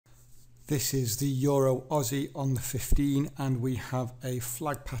This is the Euro Aussie on the 15, and we have a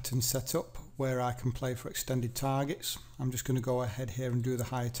flag pattern set up where I can play for extended targets. I'm just going to go ahead here and do the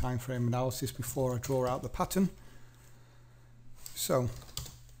higher time frame analysis before I draw out the pattern. So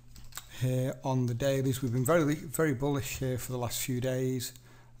here on the dailies, we've been very bullish here for the last few days.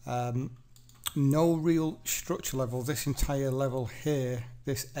 No real structure level. This entire level here,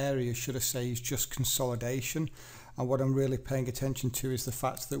 this area, should I say, is just consolidation. And what I'm really paying attention to is the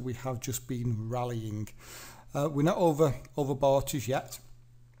fact that we have just been rallying. We're not overbought as yet,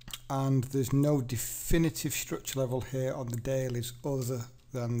 and there's no definitive structure level here on the dailies other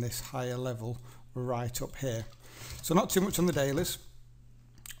than this higher level right up here. So not too much on the dailies.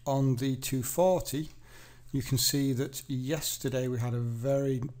 On the 240, you can see that yesterday we had a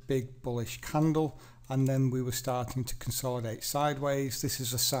very big bullish candle, and then we were starting to consolidate sideways. This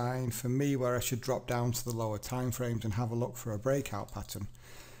is a sign for me where I should drop down to the lower time frames and have a look for a breakout pattern.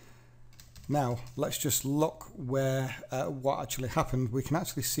 Now let's just look where what actually happened. We can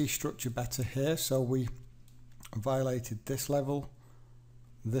actually see structure better here. So we violated this level,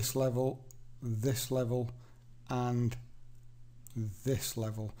 this level, this level, and this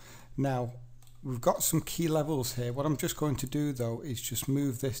level. Now we've got some key levels here. What I'm just going to do though is just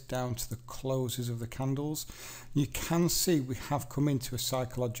move this down to the closes of the candles. You can see we have come into a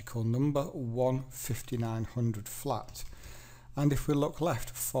psychological number, 15900 flat. And if we look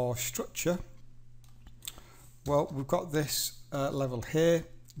left for structure, well, we've got this level here.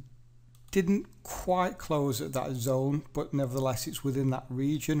 Didn't quite close at that zone, but nevertheless it's within that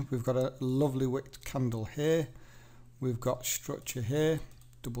region. We've got a lovely wick candle here. We've got structure here.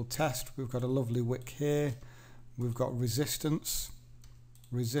 Double test, we've got a lovely wick here, we've got resistance,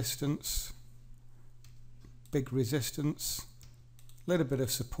 resistance, big resistance, a little bit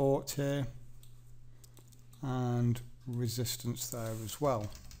of support here, and resistance there as well.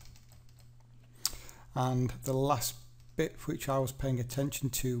 And the last bit which I was paying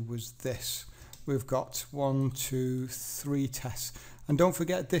attention to was this. We've got 1, 2, 3 tests, and don't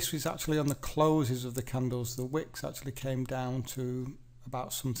forget this was actually on the closes of the candles. The wicks actually came down to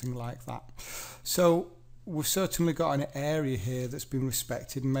about something like that. So we've certainly got an area here that's been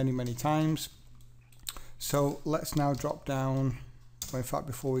respected many times. So let's now drop down. Well, in fact,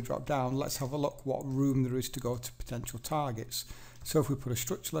 before we drop down, let's have a look what room there is to go to potential targets. So if we put a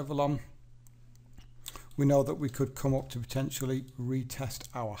structure level on, we know that we could come up to potentially retest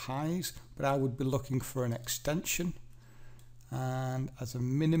our highs, but I would be looking for an extension, and as a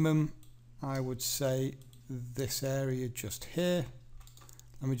minimum I would say this area just here.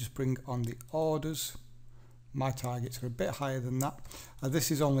 Let me just bring on the orders. My targets are a bit higher than that. This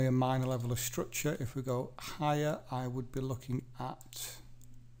is only a minor level of structure. If we go higher, I would be looking at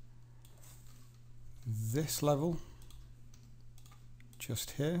this level just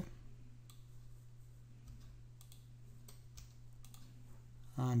here.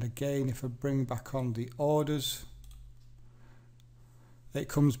 And again, if I bring back on the orders, it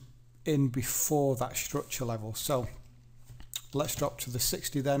comes in before that structure level. So let's drop to the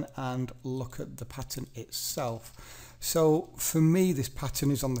 60 then and look at the pattern itself. So for me, this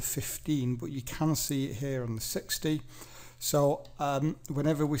pattern is on the 15, but you can see it here on the 60. So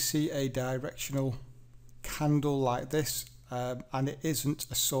whenever we see a directional candle like this, and it isn't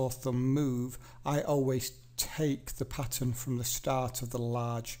a sore thumb move, I always take the pattern from the start of the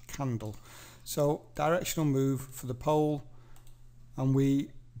large candle. So directional move for the pole, and we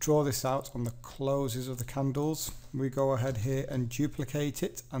draw this out on the closes of the candles. We go ahead here and duplicate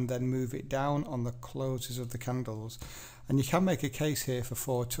it and then move it down on the closes of the candles. And you can make a case here for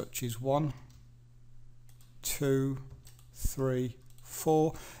 4 touches. 1, 2, 3,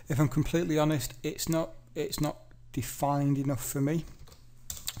 4. If I'm completely honest, it's not defined enough for me.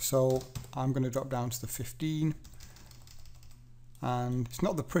 So I'm going to drop down to the 15. And it's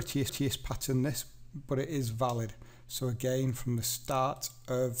not the prettiest pattern this, but it is valid. So again, from the start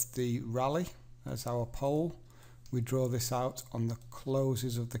of the rally, as our pole, we draw this out on the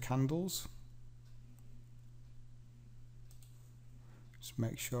closes of the candles. Just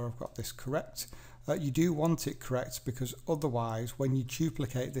make sure I've got this correct. You do want it correct, because otherwise when you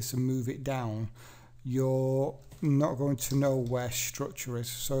duplicate this and move it down, you're not going to know where structure is.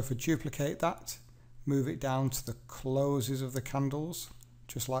 So if I duplicate that, move it down to the closes of the candles,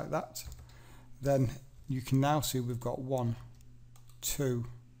 just like that, then you can now see we've got 1, 2,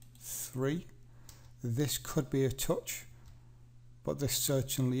 3. This could be a touch, but this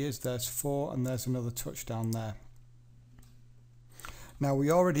certainly is. There's 4, and there's another touch down there. Now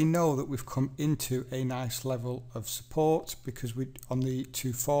we already know that we've come into a nice level of support because we on the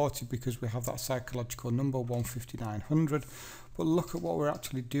 240, because we have that psychological number 15900, but look at what we're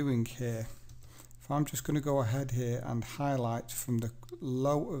actually doing here. If I'm just going to go ahead here and highlight from the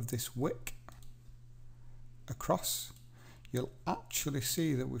low of this wick across, you'll actually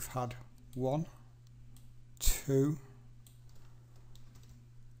see that we've had 1, 2,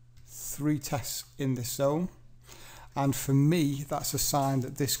 3 tests in this zone. And for me, that's a sign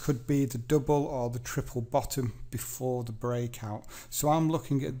that this could be the double or the triple bottom before the breakout. So I'm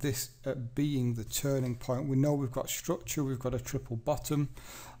looking at this at being the turning point. We know we've got structure, we've got a triple bottom.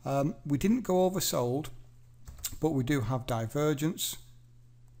 We didn't go oversold, but we do have divergence.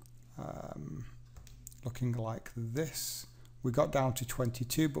 Looking like this. We got down to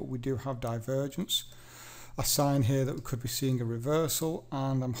 22, but we do have divergence. A sign here that we could be seeing a reversal,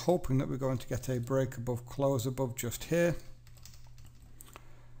 and I'm hoping that we're going to get a break above, close above just here.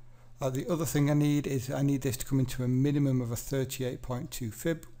 The other thing I need is I need this to come into a minimum of a 38.2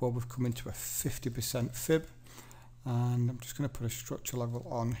 fib. Well, we've come into a 50% fib, and I'm just going to put a structure level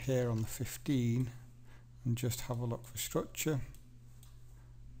on here on the 15 and just have a look for structure.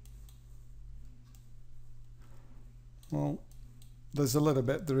 Well, there's a little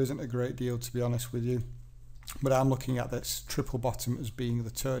bit, there isn't a great deal, to be honest with you. But I'm looking at this triple bottom as being the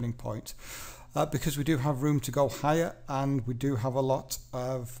turning point, because we do have room to go higher, and we do have a lot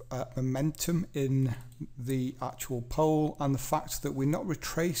of momentum in the actual pole, and the fact that we're not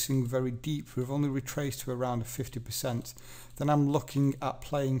retracing very deep, we've only retraced to around a 50%, then I'm looking at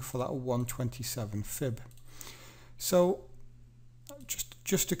playing for that 127 fib. So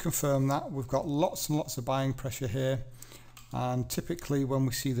just to confirm that, we've got lots and lots of buying pressure here, and typically when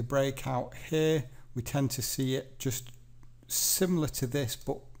we see the breakout here, we tend to see it just similar to this,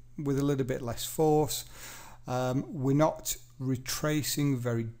 but with a little bit less force. We're not retracing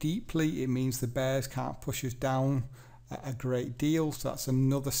very deeply. It means the bears can't push us down a great deal. So that's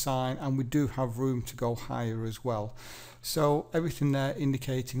another sign. And we do have room to go higher as well. So everything there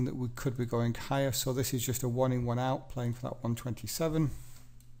indicating that we could be going higher. So this is just a 1 in, 1 out, playing for that 127.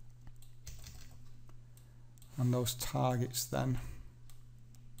 And those targets then.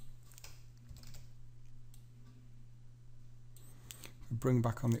 Bring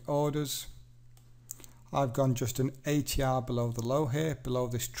back on the orders. I've gone just an ATR below the low here, below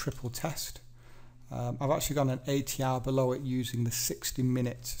this triple test. I've actually gone an ATR below it using the 60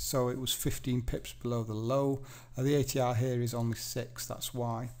 minutes, so it was 15 pips below the low. The ATR here is only 6, that's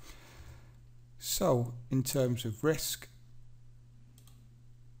why. So in terms of risk,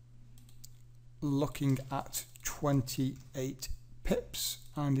 looking at 28 pips,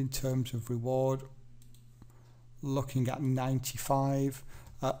 and in terms of reward, looking at 95.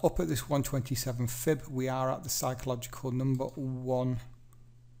 Up at this 127 fib, we are at the psychological number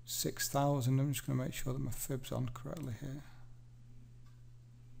 16,000. I'm just going to make sure that my fib's on correctly here.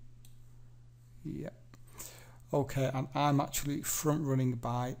 Yeah. Okay, and I'm actually front running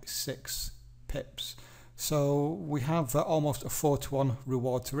by 6 pips. So we have almost a 4-to-1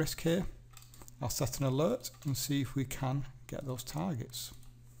 reward to risk here. I'll set an alert and see if we can get those targets.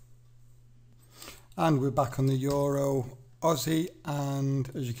 And we're back on the Euro Aussie,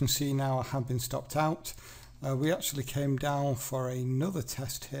 and as you can see now, I have been stopped out. We actually came down for another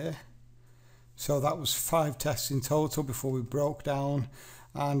test here. So that was 5 tests in total before we broke down,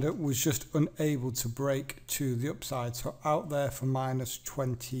 and it was just unable to break to the upside. So out there for minus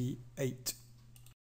 28.